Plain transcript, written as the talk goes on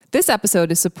This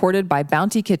episode is supported by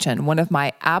Bounty Kitchen, one of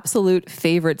my absolute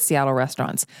favorite Seattle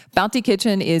restaurants. Bounty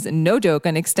Kitchen is, no joke,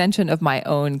 an extension of my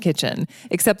own kitchen,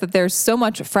 except that there's so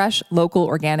much fresh, local,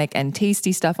 organic, and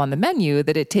tasty stuff on the menu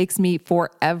that it takes me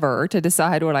forever to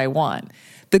decide what I want.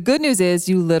 The good news is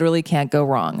you literally can't go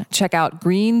wrong. Check out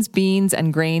greens, beans,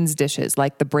 and grains dishes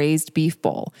like the braised beef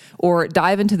bowl, or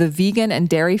dive into the vegan and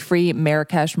dairy-free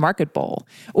Marrakesh market bowl,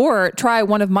 or try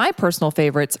one of my personal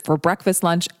favorites for breakfast,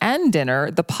 lunch, and dinner,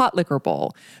 the pot liquor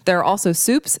bowl. There are also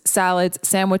soups, salads,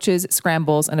 sandwiches,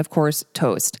 scrambles, and of course,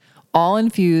 toast, all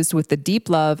infused with the deep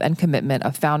love and commitment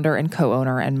of founder and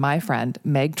co-owner and my friend,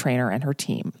 Meg Trainer, and her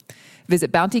team.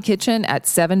 Visit Bounty Kitchen at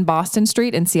 7 Boston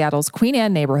Street in Seattle's Queen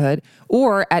Anne neighborhood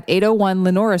or at 801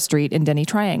 Lenora Street in Denny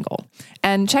Triangle.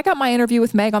 And check out my interview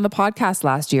with Meg on the podcast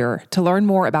last year to learn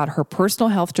more about her personal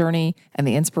health journey and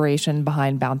the inspiration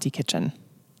behind Bounty Kitchen.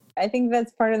 I think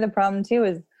that's part of the problem too,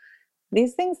 is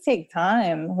these things take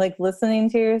time. Like listening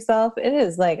to yourself, it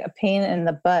is like a pain in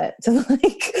the butt to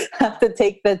have to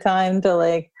take the time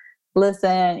to listen,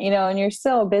 and you're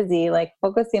so busy,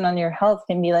 focusing on your health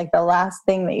can be the last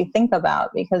thing that you think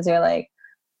about because you're like,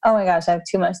 oh my gosh, I have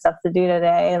too much stuff to do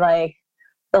today.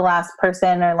 The last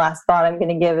person or last thought I'm going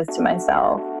to give is to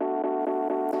myself.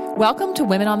 Welcome to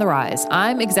Women on the Rise.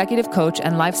 I'm executive coach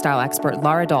and lifestyle expert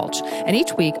Lara Dolch, and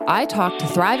each week I talk to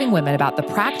thriving women about the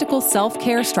practical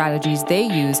self-care strategies they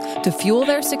use to fuel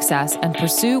their success and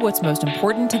pursue what's most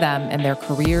important to them in their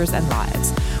careers and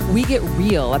lives. We get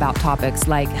real about topics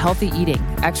like healthy eating,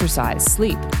 exercise,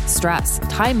 sleep, stress,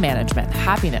 time management,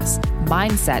 happiness,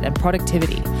 mindset, and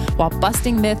productivity, while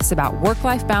busting myths about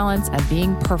work-life balance and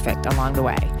being perfect along the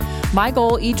way. My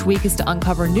goal each week is to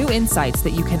uncover new insights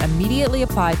that you can immediately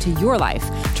apply to your life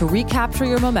to recapture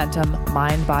your momentum,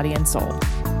 mind, body, and soul.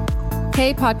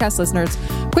 Hey, podcast listeners,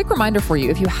 quick reminder for you.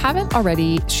 If you haven't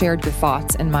already shared your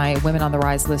thoughts in my Women on the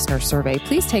Rise listener survey,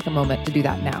 please take a moment to do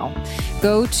that now.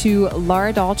 Go to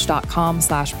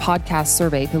laradolch.com/podcast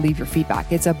survey to leave your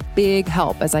feedback. It's a big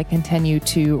help as I continue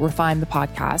to refine the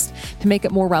podcast to make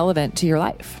it more relevant to your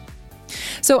life.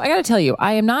 So I got to tell you,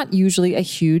 I am not usually a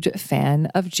huge fan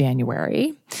of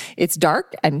January. It's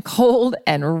dark and cold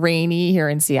and rainy here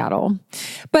in Seattle.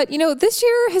 But, this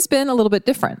year has been a little bit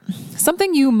different.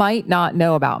 Something you might not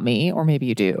know about me, or maybe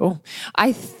you do.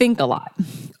 I think a lot.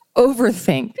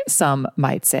 Overthink, some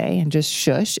might say, and just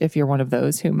shush if you're one of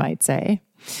those who might say.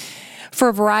 For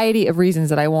a variety of reasons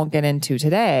that I won't get into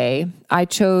today, I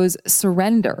chose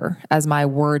surrender as my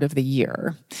word of the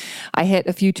year. I hit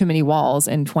a few too many walls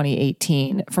in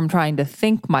 2018 from trying to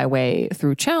think my way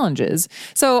through challenges,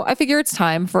 so I figure it's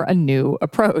time for a new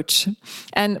approach.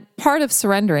 And part of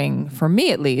surrendering, for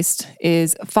me at least,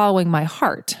 is following my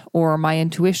heart or my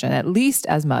intuition at least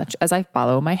as much as I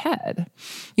follow my head.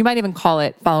 You might even call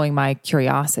it following my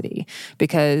curiosity,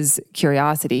 because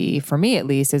curiosity, for me at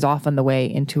least, is often the way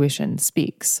intuition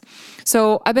speaks.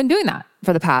 So I've been doing that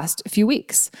for the past few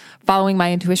weeks, following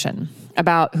my intuition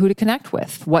about who to connect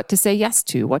with, what to say yes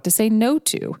to, what to say no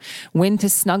to, when to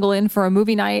snuggle in for a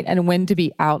movie night, and when to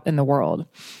be out in the world.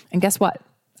 And guess what?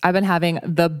 I've been having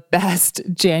the best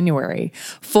January,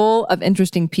 full of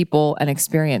interesting people and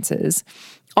experiences,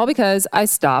 all because I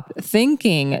stopped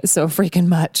thinking so freaking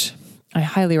much. I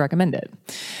highly recommend it.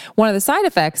 One of the side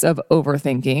effects of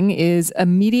overthinking is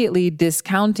immediately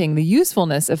discounting the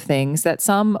usefulness of things that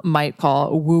some might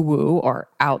call woo-woo or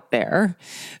out there.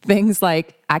 Things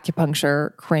like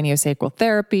acupuncture, craniosacral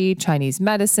therapy, Chinese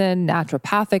medicine,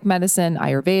 naturopathic medicine,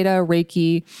 Ayurveda,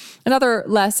 Reiki, and other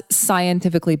less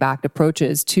scientifically backed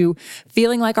approaches to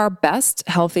feeling like our best,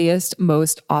 healthiest,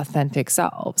 most authentic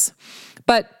selves.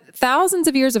 But thousands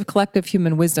of years of collective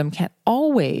human wisdom can't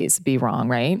always be wrong,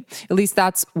 right? At least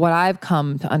that's what I've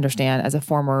come to understand as a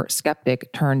former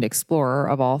skeptic turned explorer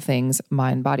of all things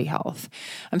mind-body health.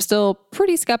 I'm still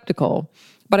pretty skeptical,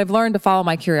 but I've learned to follow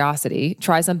my curiosity,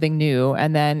 try something new,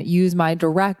 and then use my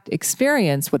direct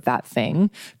experience with that thing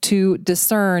to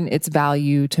discern its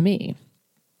value to me.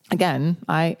 Again,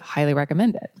 I highly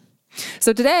recommend it.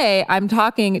 So today I'm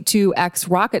talking to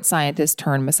ex-rocket scientist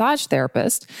turned massage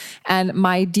therapist and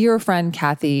my dear friend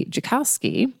Kathy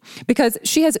Jakowski, because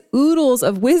she has oodles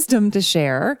of wisdom to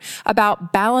share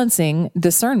about balancing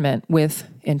discernment with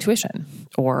intuition,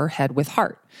 or head with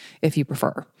heart, if you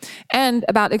prefer, and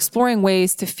about exploring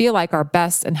ways to feel like our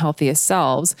best and healthiest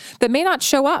selves that may not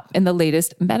show up in the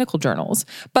latest medical journals,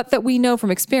 but that we know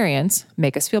from experience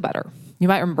make us feel better. You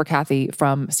might remember Kathy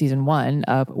from season 1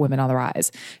 of Women on the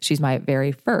Rise. She's my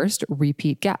very first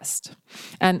repeat guest.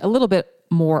 And a little bit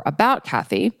more about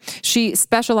Kathy, she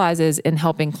specializes in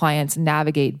helping clients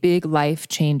navigate big life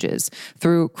changes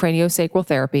through craniosacral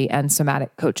therapy and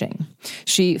somatic coaching.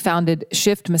 She founded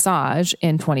Shift Massage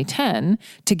in 2010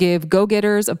 to give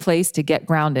go-getters a place to get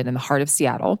grounded in the heart of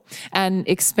Seattle, and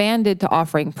expanded to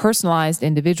offering personalized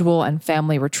individual and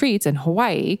family retreats in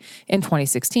Hawaii in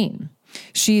 2016.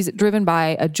 She's driven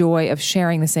by a joy of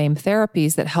sharing the same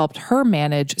therapies that helped her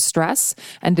manage stress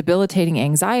and debilitating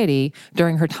anxiety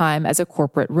during her time as a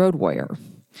corporate road warrior.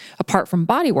 Apart from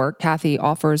bodywork, Kathy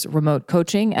offers remote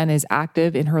coaching and is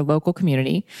active in her local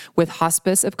community with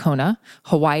Hospice of Kona,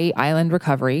 Hawaii Island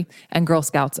Recovery, and Girl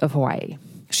Scouts of Hawaii.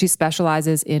 She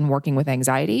specializes in working with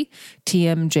anxiety,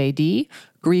 TMJD,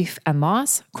 grief and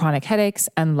loss, chronic headaches,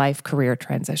 and life career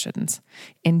transitions.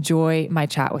 Enjoy my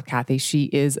chat with Kathy. She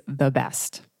is the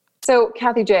best. So,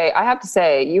 Kathy J., I have to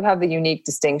say, you have the unique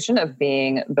distinction of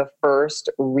being the first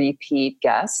repeat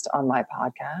guest on my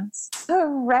podcast.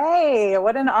 Hooray!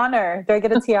 What an honor. Do I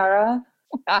get a tiara?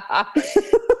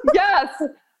 Yes,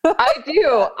 I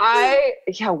do.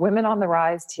 Women on the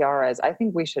Rise tiaras. I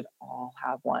think we should all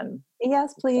have one.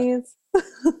 Yes, please.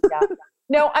 Yeah.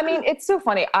 No, I mean, it's so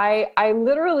funny. I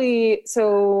literally,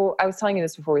 so I was telling you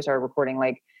this before we started recording,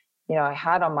 like, you know, I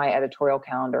had on my editorial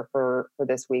calendar for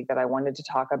this week that I wanted to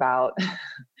talk about,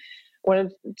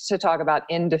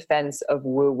 in defense of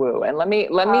woo-woo. And let me,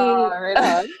 okay.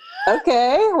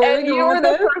 And you were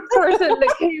the first person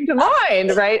that came to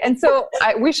mind, right? And so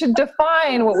we should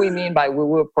define what we mean by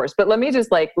woo-woo, of course, but let me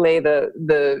just like lay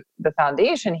the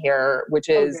foundation here, which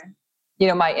is, you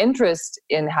know, my interest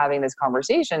in having this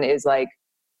conversation is like,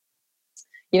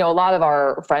 you know, a lot of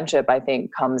our friendship, I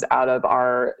think, comes out of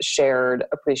our shared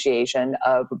appreciation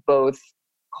of both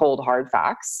cold, hard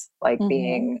facts, like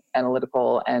being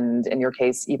analytical and, in your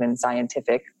case, even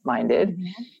scientific minded,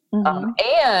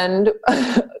 and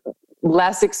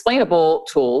less explainable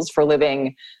tools for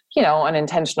living, you know, an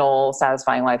intentional,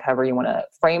 satisfying life, however you want to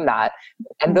frame that.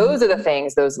 And those are the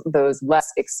things, those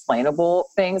less explainable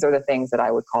things are the things that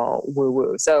I would call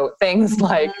woo-woo. So things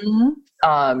like,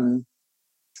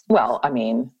 well, I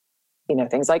mean, you know,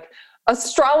 things like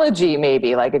astrology,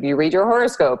 maybe like if you read your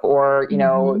horoscope, or, you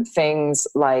know, things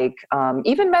like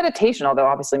even meditation, although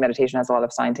obviously meditation has a lot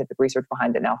of scientific research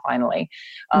behind it now, finally.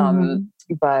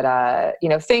 But, you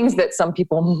know, things that some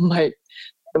people might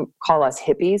call us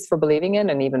hippies for believing in,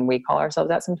 and even we call ourselves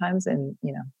that sometimes, and,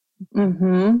 you know.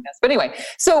 Yes. But anyway,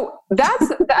 so that's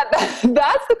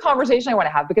that's the conversation I want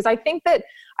to have, because I think that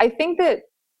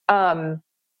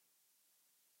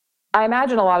I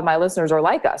imagine a lot of my listeners are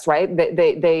like us, right?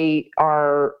 They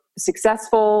are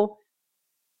successful,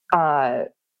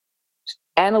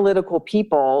 analytical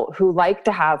people who like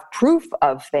to have proof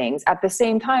of things. At the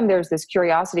same time, there's this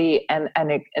curiosity and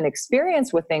an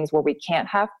experience with things where we can't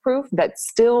have proof that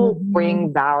still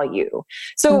bring value.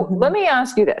 So let me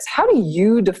ask you this. How do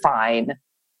you define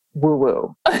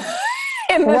woo-woo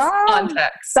in this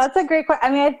context? That's a great question.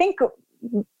 I mean, I think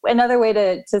another way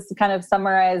to just kind of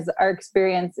summarize our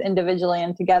experience individually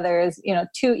and together is, you know,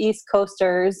 two East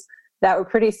Coasters that were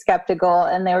pretty skeptical,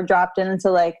 and they were dropped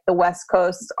into like the West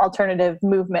Coast alternative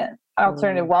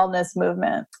wellness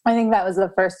movement. I think that was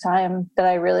the first time that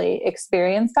I really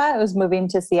experienced that. It was moving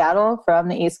to Seattle from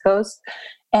the East Coast.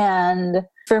 And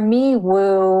for me,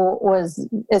 woo is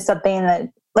something that,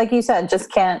 like you said, just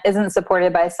isn't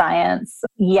supported by science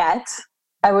yet.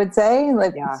 I would say,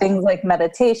 like things like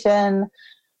meditation,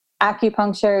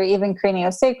 acupuncture, even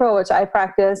craniosacral, which I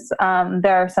practice.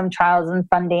 There are some trials and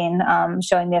funding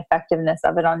showing the effectiveness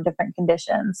of it on different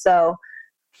conditions. So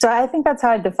I think that's how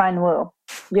I define woo.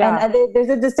 Yeah. And there's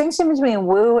a distinction between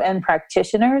woo and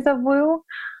practitioners of woo.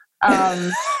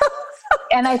 And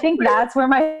I think that's where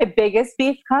my biggest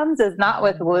beef comes, is not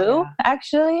with woo,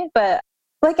 actually, but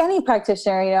like any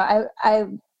practitioner, you know, I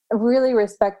really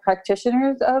respect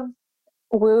practitioners of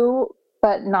woo,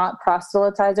 but not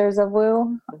proselytizers of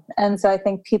woo. And so I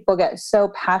think people get so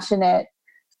passionate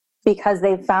because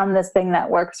they've found this thing that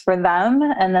works for them.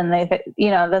 And then they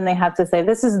have to say,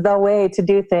 this is the way to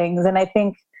do things. And I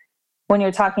think when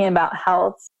you're talking about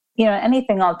health, you know,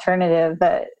 anything alternative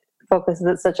that focuses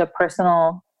at such a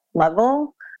personal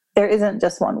level, there isn't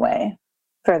just one way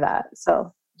for that.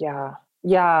 So yeah.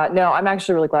 No, I'm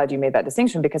actually really glad you made that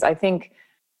distinction, because I think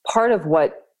part of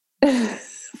what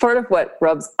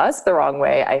rubs us the wrong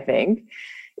way, I think,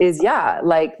 is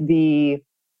like the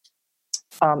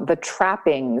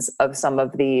trappings of some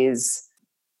of these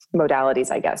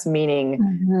modalities, I guess,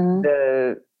 meaning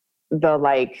the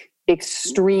like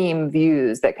extreme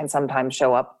views that can sometimes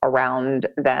show up around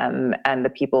them and the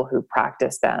people who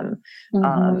practice them.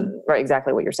 Right,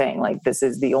 exactly what you're saying. Like, this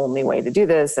is the only way to do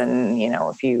this, and, you know,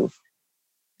 if you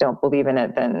don't believe in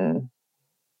it, then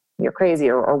you're crazy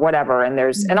or whatever. And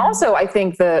and also I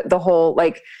think the whole,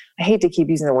 like, I hate to keep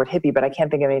using the word hippie, but I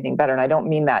can't think of anything better. And I don't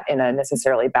mean that in a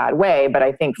necessarily bad way, but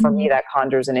I think for me that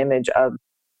conjures an image of,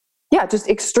 just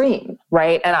extreme.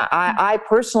 Right. And I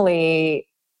personally,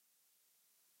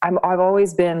 I've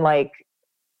always been like,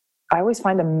 I always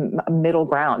find a middle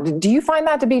ground. Do you find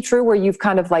that to be true, where you've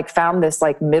kind of like found this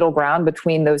like middle ground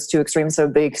between those two extremes? So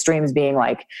the extremes being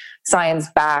like science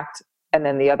backed, and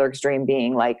then the other extreme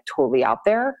being like totally out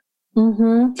there?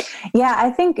 Yeah,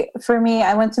 I think for me,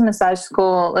 I went to massage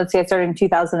school, let's say I started in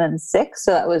 2006.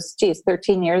 So that was,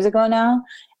 13 years ago now.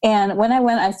 And when I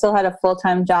went, I still had a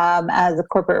full-time job as a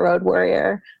corporate road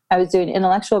warrior. I was doing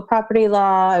intellectual property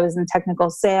law. I was in technical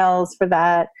sales for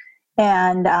that.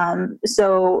 And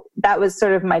so that was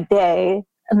sort of my day.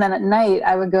 And then at night,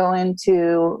 I would go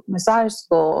into massage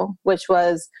school, which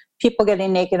was people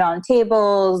getting naked on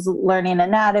tables, learning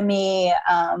anatomy,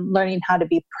 learning how to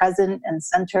be present and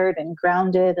centered and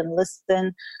grounded and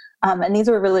listen. And these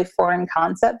were really foreign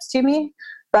concepts to me.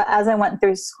 But as I went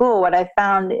through school, what I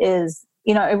found is,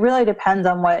 it really depends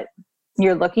on what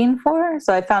you're looking for.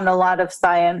 So I found a lot of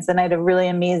science, and I had a really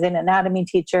amazing anatomy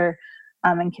teacher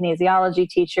and kinesiology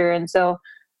teacher. And so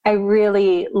I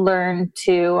really learned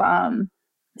to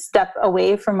step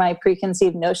away from my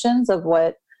preconceived notions of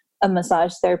what a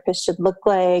massage therapist should look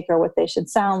like, or what they should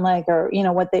sound like, or,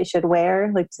 what they should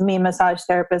wear. Like, to me, massage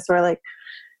therapists were like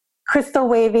crystal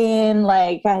waving,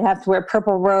 like I have to wear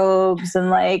purple robes and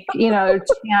like, chant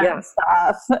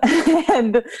stuff.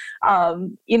 And,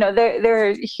 there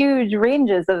are huge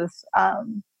ranges of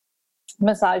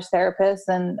massage therapists.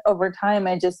 And over time,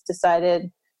 I just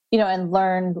decided, and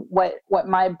learned what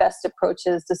my best approach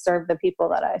is to serve the people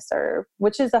that I serve,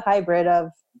 which is a hybrid of,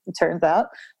 it turns out,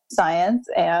 science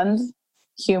and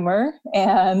humor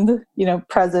and,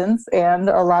 presence and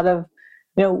a lot of,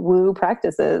 woo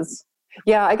practices.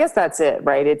 Yeah, I guess that's it,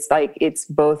 right? It's like, it's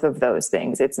both of those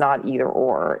things. It's not either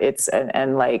or. It's,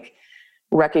 and like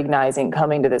recognizing,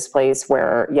 coming to this place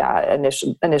where,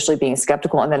 initially being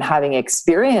skeptical, and then having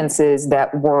experiences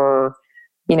that were,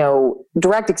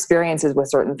 direct experiences with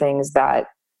certain things that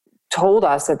told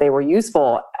us that they were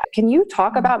useful. Can you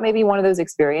talk about maybe one of those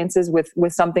experiences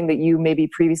with something that you maybe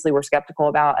previously were skeptical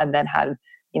about, and then had,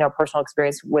 personal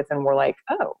experience with, and were like,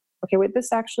 oh, okay, wait,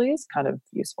 this actually is kind of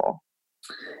useful?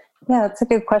 Yeah, that's a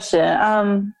good question.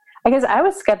 I guess I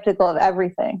was skeptical of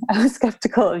everything. I was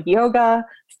skeptical of yoga,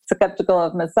 skeptical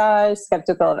of massage,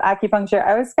 skeptical of acupuncture.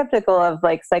 I was skeptical of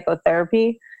like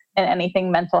psychotherapy and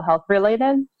anything mental health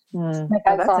related.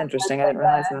 That's interesting. I didn't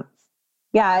realize that.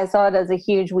 Yeah, I saw it as a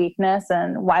huge weakness,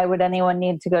 and why would anyone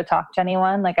need to go talk to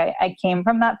anyone? Like I came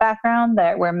from that background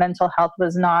where mental health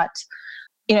was not,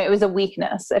 it was a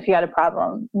weakness if you had a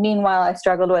problem. Meanwhile, I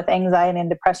struggled with anxiety and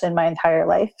depression my entire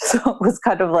life. So it was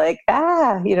kind of like,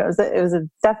 it was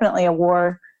definitely a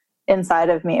war inside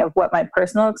of me of what my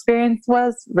personal experience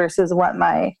was versus what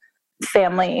my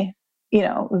family,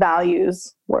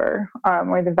 values were,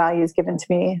 or the values given to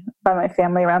me by my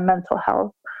family around mental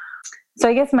health. So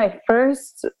I guess my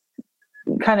first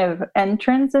kind of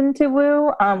entrance into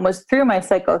woo was through my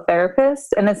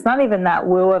psychotherapist. And it's not even that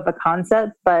woo of a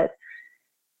concept, but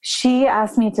she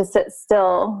asked me to sit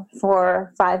still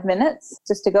for 5 minutes,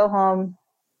 just to go home,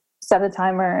 set a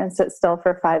timer, and sit still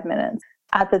for 5 minutes.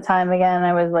 At the time, again,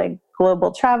 I was like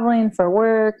global traveling for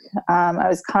work. I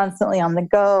was constantly on the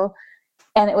go.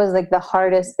 And it was like the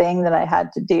hardest thing that I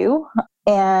had to do.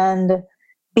 And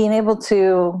being able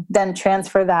to then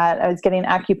transfer that, I was getting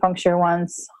acupuncture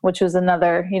once, which was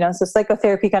another, so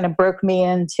psychotherapy kind of broke me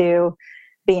into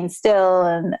being still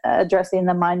and addressing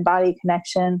the mind-body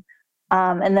connection.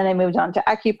 And then I moved on to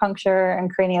acupuncture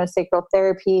and craniosacral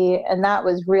therapy. And that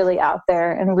was really out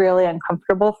there and really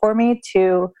uncomfortable for me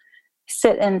to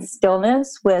sit in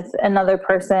stillness with another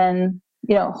person,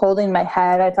 holding my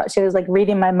head. I thought she was like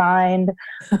reading my mind.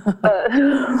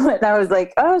 And I was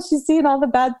like, oh, she's seeing all the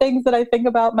bad things that I think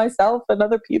about myself and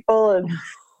other people. And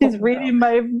she's reading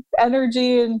my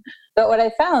energy. But what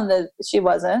I found that she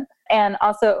wasn't. And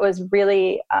also it was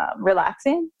really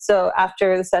relaxing. So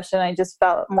after the session, I just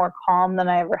felt more calm than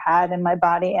I ever had in my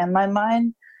body and my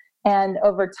mind. And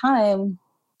over time,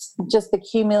 just the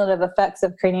cumulative effects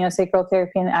of craniosacral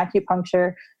therapy and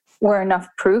acupuncture were enough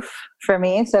proof for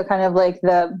me. So kind of like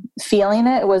the feeling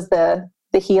it was the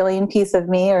healing piece of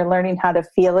me, or learning how to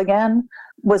feel again,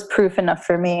 was proof enough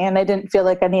for me. And I didn't feel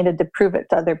like I needed to prove it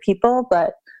to other people,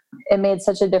 but it made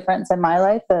such a difference in my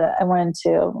life that I wanted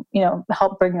to,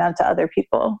 help bring that to other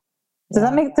people. Does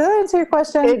that answer your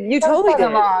question? You totally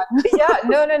did. Yeah,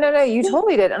 no, you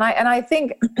totally did. And I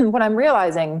think what I'm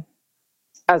realizing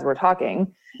as we're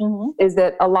talking, is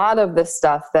that a lot of the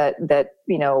stuff that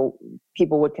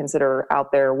people would consider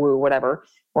out there, woo, whatever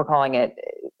we're calling it.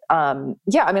 I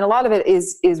mean, a lot of it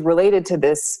is related to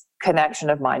this connection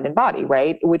of mind and body,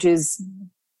 right? Which is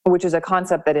a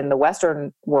concept that in the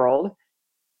Western world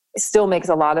still makes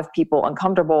a lot of people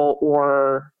uncomfortable,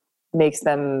 or makes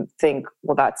them think,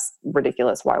 well, that's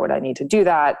ridiculous. Why would I need to do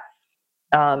that?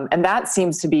 And that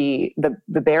seems to be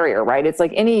the barrier, right? It's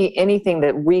like anything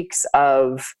that reeks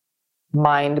of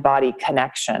mind-body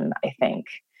connection, I think,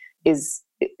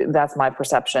 that's my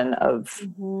perception of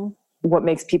what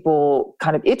makes people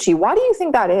kind of itchy. Why do you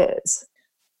think that is?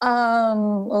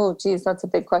 Oh geez, that's a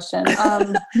big question.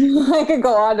 I could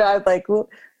go on. I was like,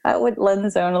 what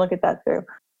lens I want to look at that through.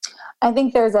 I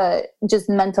think there's just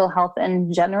mental health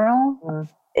in general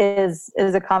is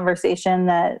a conversation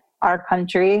that our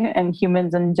country and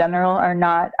humans in general are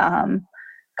not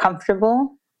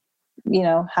comfortable,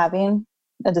 having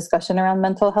a discussion around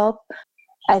mental health.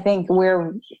 I think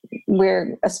we're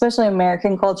especially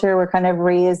American culture, we're kind of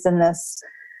raised in this,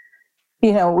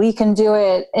 we can do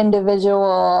it,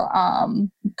 individual,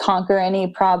 conquer any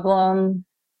problem,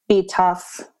 be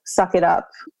tough, suck it up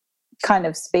kind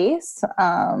of space.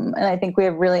 And I think we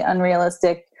have really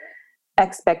unrealistic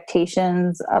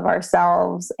expectations of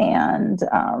ourselves, and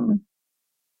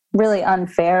really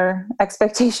unfair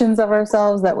expectations of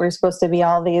ourselves, that we're supposed to be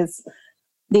all these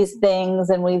things,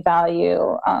 and we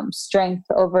value strength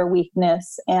over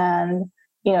weakness, and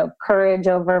courage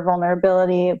over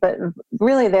vulnerability. But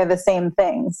really they're the same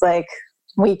things. Like,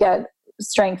 we get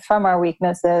strength from our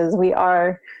weaknesses. We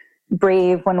are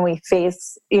brave when we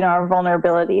face our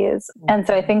vulnerabilities. And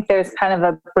so I think there's kind of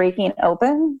a breaking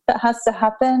open that has to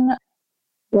happen,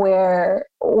 where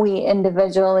we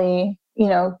individually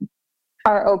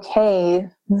are okay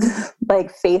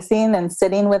like facing and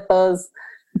sitting with those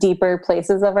deeper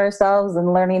places of ourselves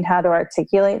and learning how to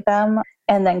articulate them,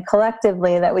 and then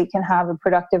collectively that we can have a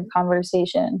productive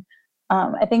conversation.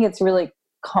 I think it's really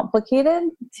complicated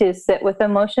to sit with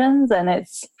emotions, and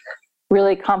it's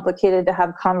really complicated to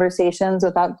have conversations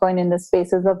without going into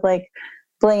spaces of like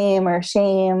blame or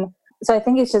shame. So I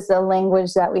think it's just a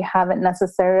language that we haven't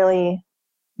necessarily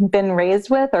been raised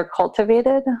with or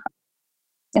cultivated,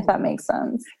 if that makes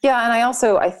sense. Yeah. And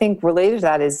I think related to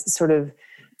that is sort of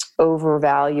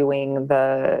overvaluing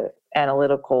the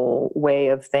analytical way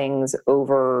of things,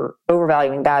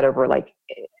 overvaluing that over like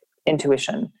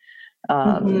intuition.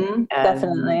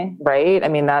 Definitely. Right. I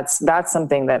mean, that's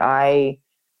something that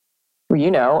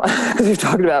because we've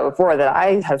talked about it before, that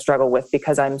I have struggled with,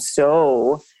 because I'm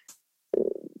so,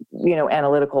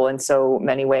 analytical in so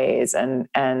many ways,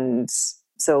 and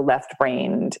so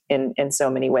left-brained in so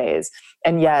many ways.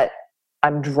 And yet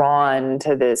I'm drawn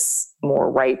to this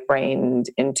more right-brained,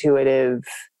 intuitive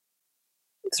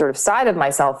sort of side of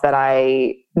myself that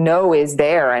I know is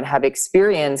there, and have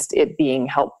experienced it being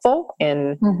helpful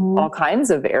in all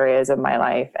kinds of areas of my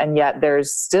life. And yet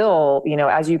there's still,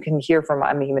 as you can hear from,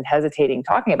 I'm even hesitating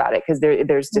talking about it, because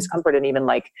there's discomfort in even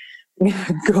like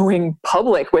going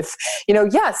public with,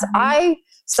 yes, I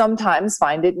sometimes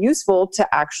find it useful to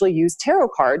actually use tarot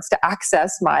cards to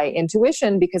access my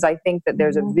intuition, because I think that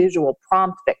there's a visual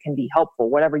prompt that can be helpful,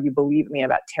 whatever you believe me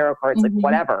about tarot cards, like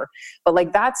whatever. But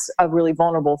like, that's a really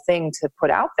vulnerable thing to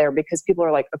put out there, because people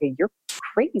are like, okay, you're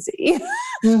crazy.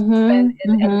 And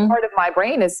part of my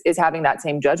brain is having that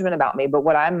same judgment about me. But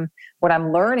what I'm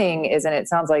learning is, and it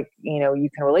sounds like, you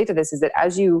can relate to this, is that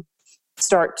as you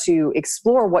start to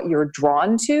explore what you're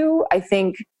drawn to, I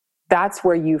think that's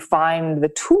where you find the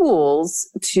tools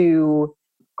to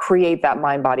create that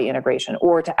mind-body integration,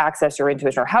 or to access your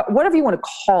intuition, or whatever you want to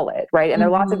call it, right? And there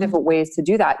are lots of different ways to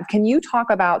do that. Can you talk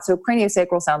about, so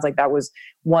craniosacral sounds like that was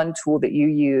one tool that you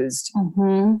used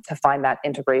to find that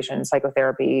integration.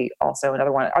 Psychotherapy also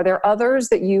another one. Are there others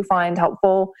that you find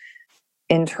helpful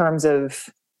in terms of,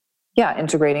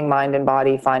 integrating mind and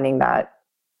body, finding that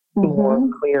more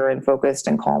clear and focused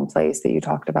and calm place that you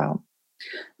talked about?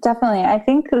 Definitely. I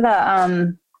think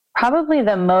that probably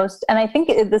the most, and I think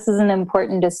this is an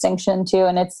important distinction too,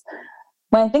 and it's,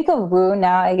 when I think of woo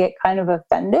now, I get kind of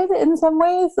offended in some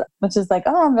ways, which is like,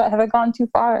 oh, have I gone too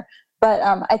far? But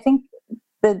I think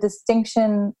the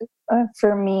distinction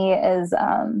for me is,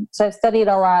 so I've studied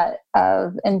a lot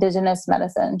of indigenous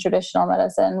medicine, traditional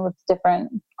medicine with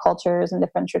different cultures and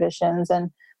different traditions, and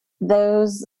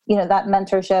those, that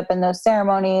mentorship and those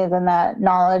ceremonies and that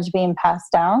knowledge being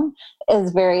passed down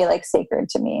is very like sacred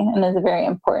to me, and is very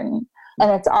important.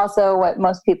 And it's also what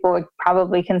most people would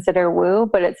probably consider woo,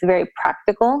 but it's very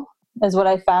practical is what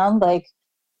I found. Like,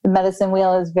 the medicine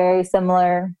wheel is very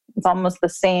similar It's almost the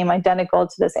same, identical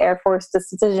to this Air Force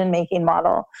decision-making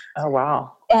model. Oh,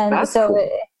 wow. And That's so, cool.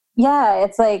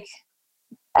 it's like,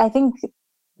 I think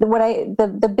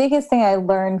the biggest thing I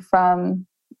learned from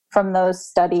those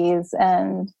studies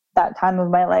and that time of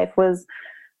my life was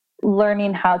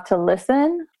learning how to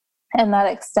listen. And that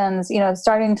extends,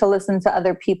 starting to listen to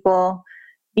other people,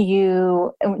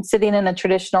 you sitting in a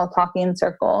traditional talking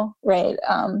circle, right?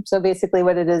 So basically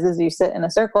what it is you sit in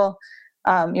a circle,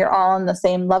 you're all on the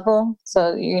same level.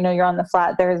 So, you're on the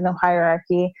flat, there is no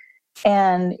hierarchy.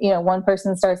 And, one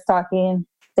person starts talking,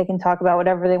 they can talk about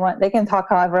whatever they want. They can talk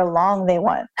however long they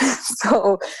want.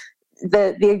 So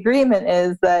the agreement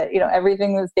is that,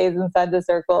 everything that stays inside the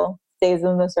circle stays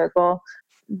in the circle.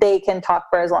 They can talk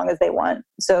for as long as they want.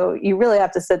 So you really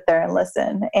have to sit there and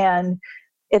listen. And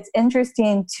it's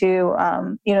interesting to,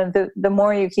 the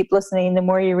more you keep listening, the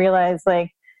more you realize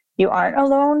like you aren't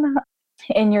alone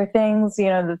in your things,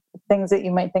 the things that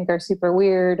you might think are super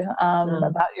weird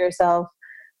about yourself.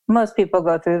 Most people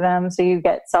go through them. So you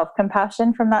get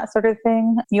self-compassion from that sort of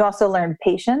thing. You also learn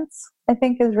patience, I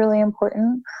think is really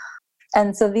important.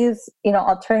 And so these,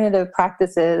 alternative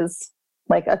practices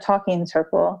like a talking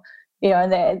circle,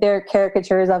 and there are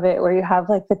caricatures of it where you have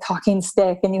like the talking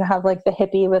stick and you have like the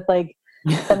hippie with like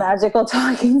the magical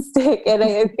talking stick. And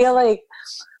I feel like,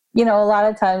 a lot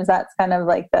of times that's kind of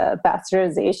like the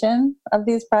bastardization of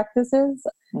these practices.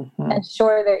 Mm-hmm. And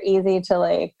sure, they're easy to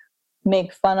like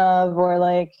make fun of or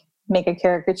like make a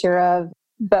caricature of.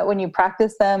 But when you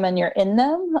practice them and you're in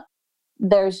them,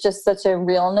 there's just such a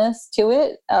realness to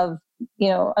it of,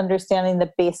 understanding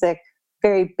the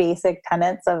very basic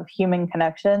tenets of human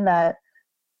connection that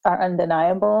are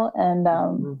undeniable.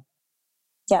 And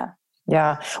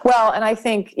Yeah. Well, and I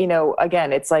think,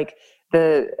 again, it's like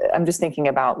I'm just thinking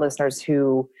about listeners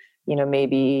who,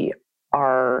 maybe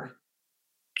are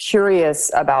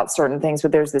curious about certain things,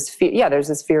 but there's this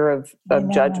fear of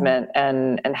judgment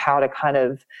and how to kind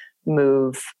of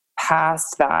move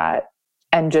past that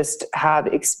and just have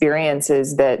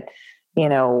experiences that,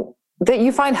 that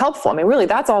you find helpful. I mean, really,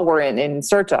 that's all we're in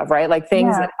search of, right? Like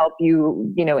things that help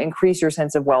you, increase your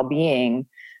sense of well-being.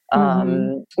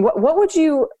 What would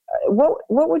you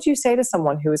say to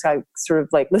someone who is sort of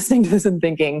like listening to this and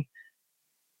thinking,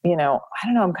 I don't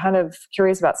know, I'm kind of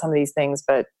curious about some of these things,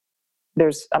 but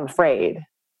I'm afraid.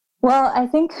 Well,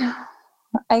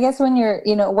 I guess when you're,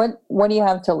 what do you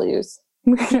have to lose?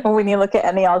 When you look at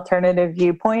any alternative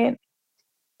viewpoint,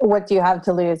 what do you have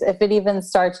to lose? If it even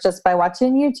starts just by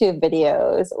watching YouTube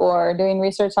videos or doing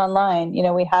research online,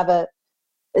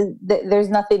 there's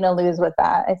nothing to lose with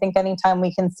that. I think anytime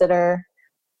we consider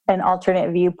an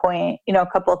alternate viewpoint, a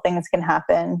couple of things can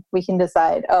happen. We can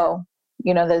decide,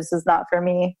 this is not for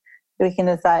me. We can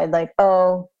decide like,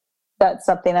 that's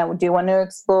something I do want to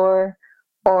explore,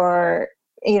 or,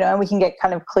 and we can get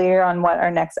kind of clear on what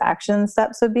our next action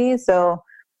steps would be. So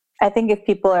I think if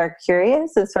people are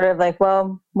curious, it's sort of like,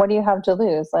 well, what do you have to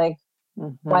lose? Like,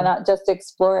 why not just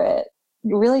explore it?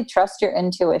 Really trust your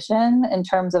intuition in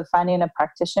terms of finding a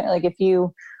practitioner. Like if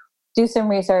you do some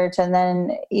research and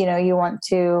then, you want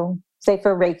to, say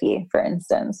for Reiki, for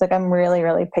instance, like I'm really,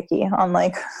 really picky on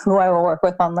like who I will work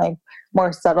with on like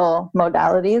more subtle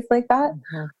modalities like that.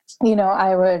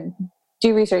 I would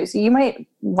do research. So you might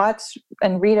watch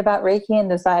and read about Reiki and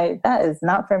decide that is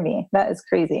not for me. That is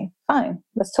crazy. Fine.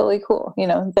 That's totally cool.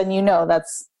 Then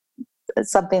that's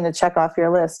something to check off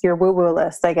your list, your woo-woo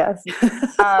list, I guess.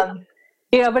 But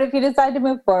if you decide to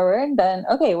move forward, then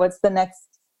okay, what's the next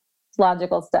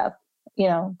logical step?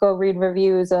 Go read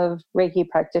reviews of Reiki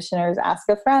practitioners, ask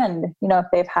a friend, if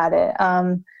they've had it.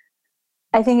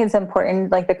 I think it's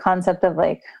important, like the concept of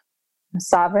like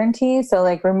sovereignty. So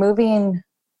like removing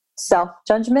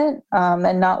self-judgment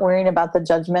and not worrying about the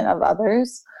judgment of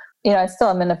others. I still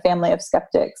am in a family of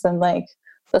skeptics and like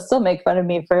they'll still make fun of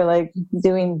me for like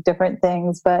doing different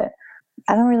things, but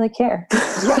I don't really care.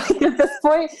 At this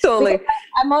point, totally.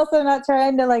 I'm also not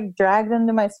trying to like drag them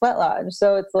to my sweat lodge.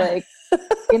 So it's like,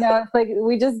 it's like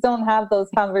we just don't have those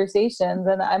conversations,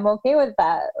 and I'm okay with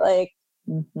that. Like,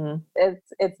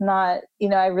 it's not.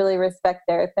 I really respect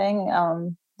their thing.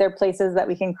 There are places that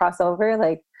we can cross over.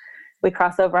 Like we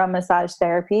cross over on massage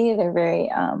therapy. They're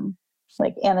very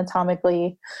like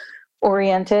anatomically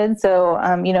oriented. So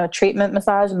treatment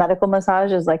massage, medical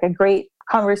massage is like a great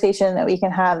conversation that we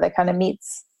can have that kind of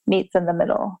meets in the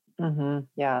middle.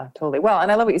 Yeah, totally. Well, and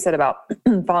I love what you said about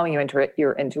following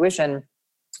your intuition,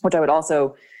 which I would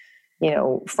also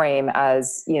frame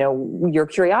as, your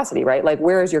curiosity, right? Like,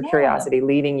 where is your curiosity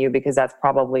leading you? Because that's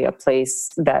probably a place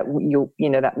that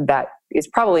that is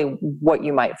probably what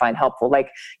you might find helpful. Like,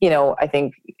 I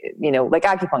think, like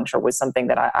acupuncture was something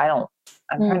that I'm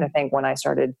trying to think when I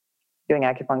started doing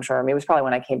acupuncture. I mean, it was probably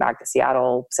when I came back to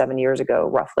Seattle 7 years ago,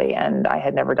 roughly. And I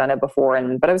had never done it before.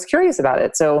 But I was curious about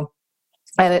it. So,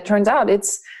 and it turns out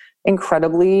it's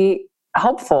incredibly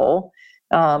helpful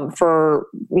for,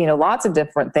 lots of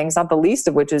different things, not the least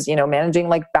of which is, managing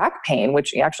like back pain,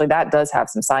 which actually that does have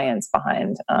some science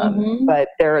behind. But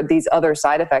there are these other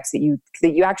side effects that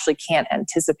you actually can't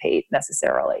anticipate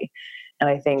necessarily. And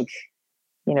I think,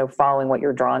 following what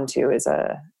you're drawn to is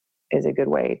a good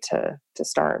way to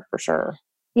start, for sure.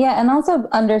 Yeah. And also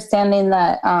understanding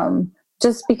that,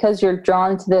 just because you're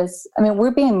drawn to this, I mean, we're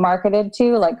being marketed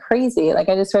to like crazy. Like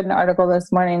I just read an article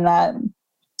this morning that,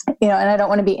 and I don't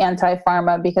want to be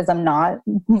anti-pharma because I'm not,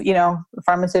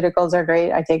 pharmaceuticals are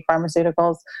great. I take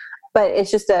pharmaceuticals, but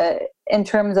it's just in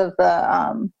terms of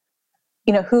the,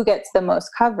 who gets the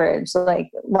most coverage. So like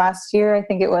last year, I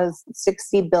think it was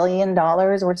 $60 billion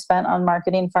were spent on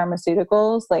marketing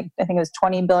pharmaceuticals. Like I think it was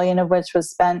 20 billion of which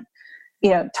was spent,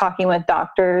 talking with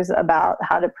doctors about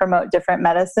how to promote different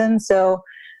medicines. So,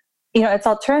 it's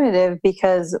alternative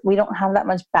because we don't have that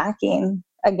much backing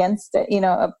against it,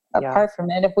 apart from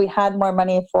it. If we had more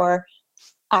money for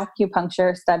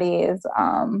acupuncture studies,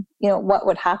 what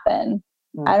would happen?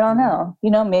 I don't know.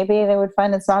 Maybe they would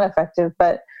find it's not effective,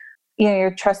 but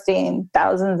you're trusting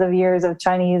thousands of years of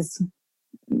Chinese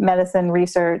medicine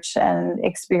research and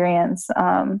experience.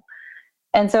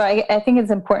 And so I think it's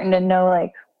important to know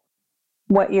like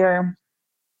what your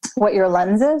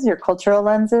lens is, your cultural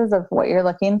lenses of what you're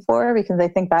looking for, because I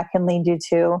think that can lead you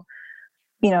to,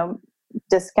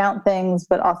 discount things,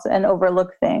 but also and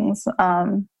overlook things.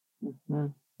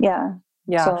 Yeah.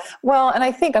 So. Well, and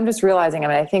I think I'm just realizing,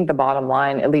 I think the bottom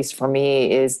line, at least for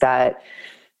me, is that,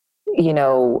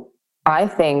 I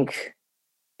think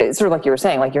it's sort of like you were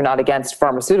saying, like you're not against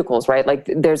pharmaceuticals, right? Like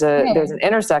there's an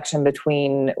intersection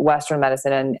between Western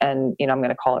medicine and I'm going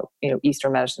to call it,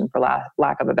 Eastern medicine for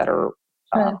lack of a better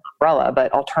umbrella, but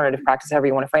alternative practice, however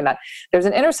you want to frame that. There's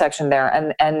an intersection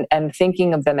there, and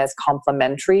thinking of them as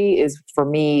complementary is for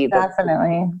me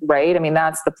definitely right. I mean,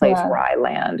 that's the place where I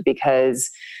land, because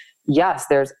yes,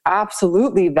 there's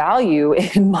absolutely value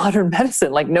in modern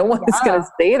medicine. Like no one is going to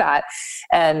say that.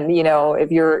 And,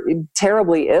 if you're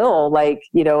terribly ill, like,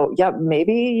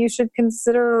 maybe you should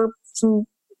consider some,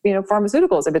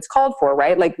 pharmaceuticals if it's called for,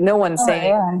 right? Like no one's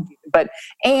saying,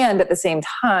 and at the same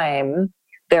time,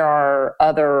 there are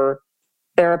other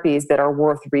therapies that are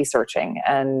worth researching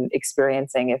and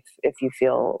experiencing if you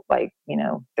feel like,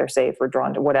 they're safe or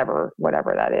drawn to whatever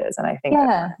that is. And I think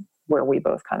that's where we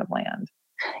both kind of land.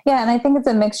 Yeah. And I think it's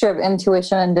a mixture of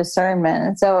intuition and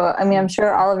discernment. So, I'm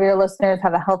sure all of your listeners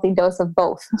have a healthy dose of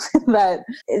both, that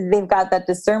they've got that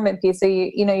discernment piece. So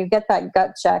you get that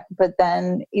gut check, but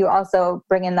then you also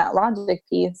bring in that logic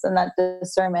piece and that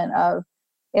discernment of,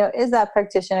 is that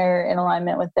practitioner in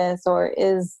alignment with this, or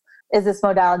is this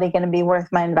modality going to be worth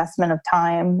my investment of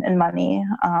time and money?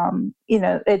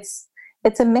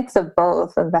 It's a mix of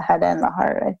both, of the head and the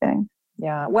heart, I think.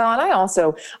 Yeah. Well,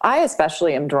 and I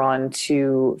especially am drawn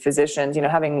to physicians,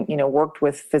 having, worked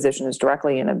with physicians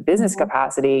directly in a business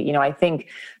capacity. I think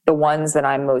the ones that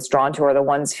I'm most drawn to are the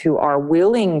ones who are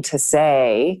willing to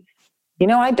say,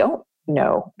 I don't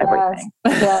know everything.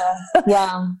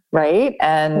 Yeah. Right.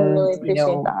 And I really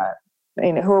appreciate that.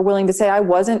 Who are willing to say, I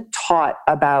wasn't taught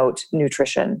about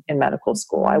nutrition in medical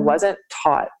school. I wasn't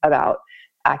taught about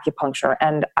acupuncture.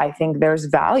 And I think there's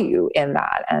value in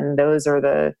that. And those are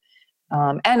the,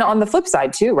 and on the flip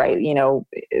side too, right?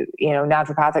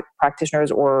 Naturopathic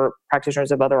practitioners or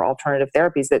practitioners of other alternative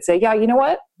therapies that say, yeah, you know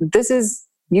what, this is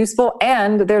useful.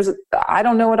 And I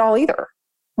don't know it all either.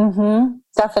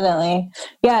 Definitely.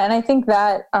 Yeah. And I think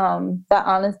that, that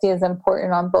honesty is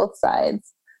important on both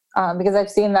sides. Because I've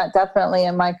seen that definitely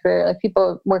in my career, like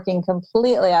people working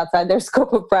completely outside their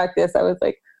scope of practice. I was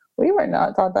like, we were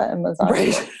not taught that in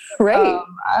Massage. Right.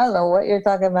 I don't know what you're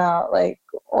talking about, like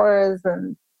auras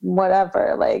and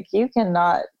whatever. Like you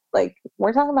cannot, like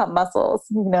we're talking about muscles,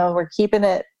 we're keeping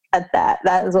it at that.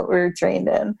 That is what we're trained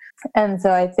in. And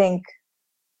so I think,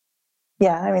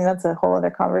 that's a whole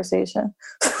other conversation.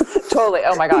 Totally.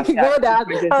 Oh my gosh. We could go down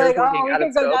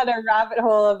a rabbit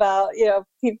hole about,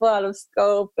 people out of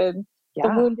scope and the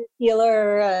wounded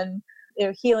healer and,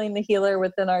 healing the healer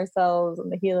within ourselves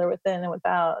and the healer within and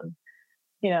without. And,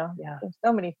 there's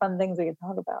so many fun things we could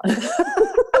talk about.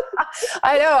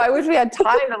 I know. I wish we had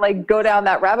time to go down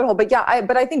that rabbit hole, but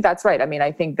I think that's right.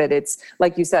 I think that it's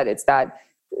like you said, it's that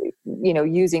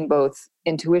using both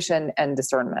intuition and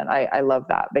discernment. I love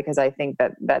that, because I think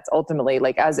that that's ultimately,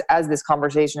 like, as this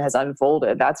conversation has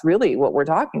unfolded, that's really what we're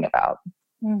talking about.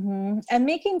 Mm-hmm. And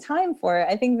making time for it.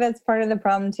 I think that's part of the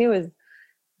problem too, is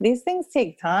these things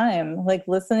take time. Like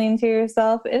listening to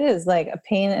yourself, it is like a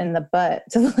pain in the butt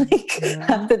to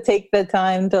have to take the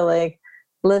time to like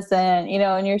listen,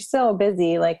 and you're so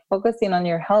busy, like focusing on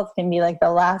your health can be like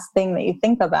the last thing that you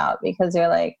think about, because you're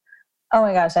like, oh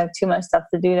my gosh, I have too much stuff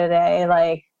to do today.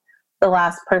 Like the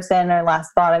last person or last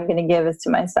thought I'm going to give is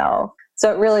to myself.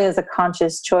 So it really is a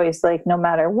conscious choice, like no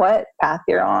matter what path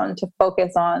you're on, to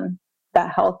focus on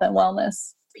that health and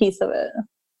wellness piece of it.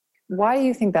 Why do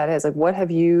you think that is? Like, what have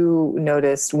you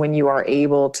noticed when you are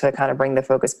able to kind of bring the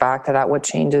focus back to that? What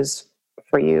changes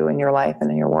for you in your life and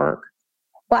in your work?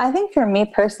 Well, I think for me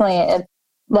personally, it's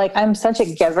like I'm such a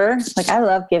giver. Like I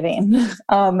love giving.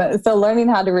 So learning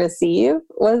how to receive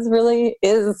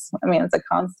it's a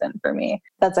constant for me.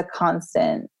 That's a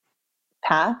constant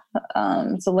path.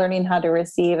 So learning how to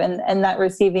receive, and that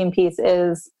receiving piece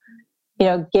is,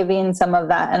 giving some of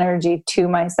that energy to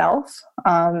myself,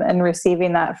 and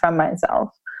receiving that from myself.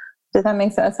 Does that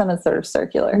make sense? That sounds sort of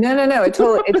circular. No. It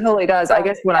totally does. I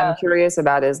guess what I'm curious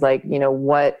about is like,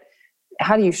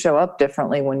 how do you show up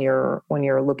differently when you're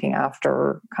looking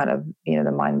after kind of,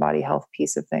 the mind, body health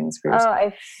piece of things for yourself? Oh,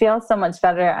 I feel so much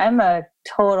better. I'm a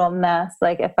total mess.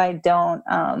 Like if I don't,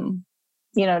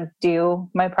 do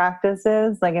my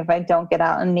practices, like if I don't get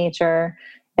out in nature,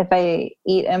 if I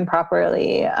eat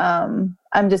improperly, I'm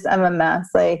a mess.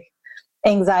 Like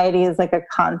anxiety is like a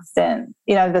constant,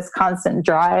 this constant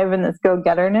drive and this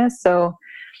go-getterness. So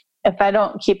if I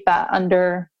don't keep that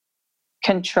under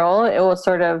control, it will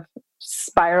sort of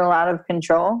spiral out of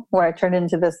control, where I turn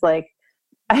into this, like,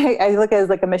 I look at it as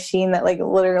like a machine that like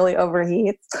literally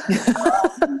overheats,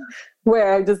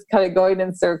 where I'm just kind of going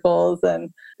in circles. And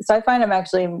so I find I'm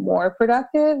actually more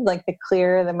productive, like the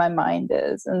clearer that my mind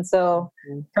is. And so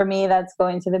for me, that's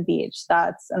going to the beach.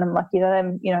 And I'm lucky that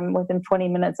I'm within 20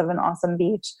 minutes of an awesome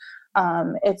beach.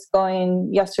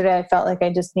 Yesterday, I felt like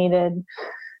I just needed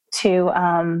to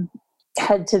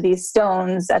head to these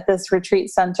stones at this retreat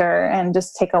center and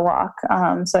just take a walk.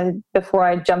 So before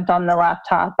I jumped on the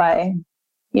laptop, I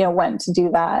went to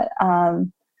do that.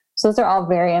 So those are all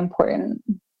very important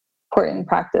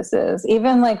practices.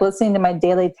 Even like listening to my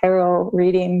daily tarot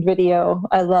reading video.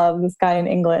 I love this guy in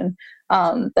England.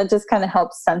 That just kind of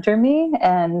helps center me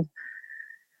and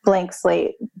blank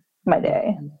slate my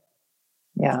day.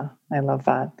 Yeah, I love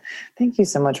that. Thank you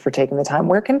so much for taking the time.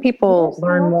 Where can people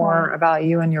learn more about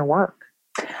you and your work?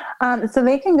 So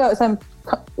they can go, so I'm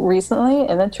recently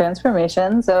in a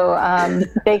transformation. So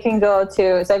they can go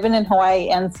so I've been in Hawaii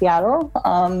and Seattle,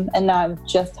 and now I'm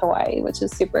just Hawaii, which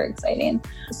is super exciting.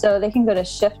 So they can go to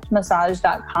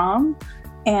shiftmassage.com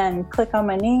and click on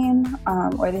my name,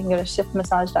 or they can go to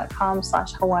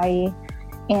shiftmassage.com/Hawaii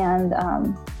and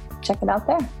check it out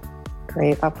there.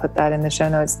 Great. I'll put that in the show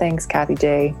notes. Thanks, Kathy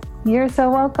J. You're so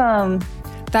welcome.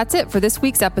 That's it for this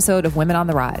week's episode of Women on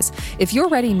the Rise. If you're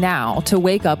ready now to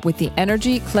wake up with the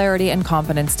energy, clarity, and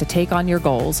confidence to take on your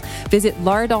goals, visit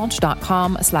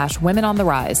lauradolch.com/Women on the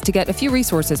Rise to get a few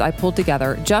resources I pulled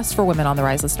together just for Women on the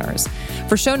Rise listeners.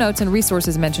 For show notes and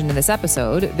resources mentioned in this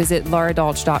episode, visit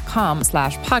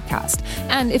lauradolch.com/podcast.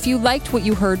 And if you liked what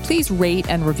you heard, please rate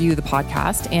and review the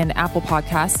podcast in Apple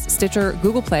Podcasts, Stitcher,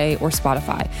 Google Play, or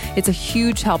Spotify. It's a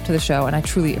huge help to the show, and I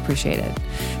truly appreciate it.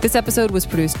 This episode was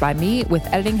produced by me with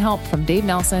editing help from Dave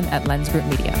Nelson at Lens Group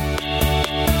Media.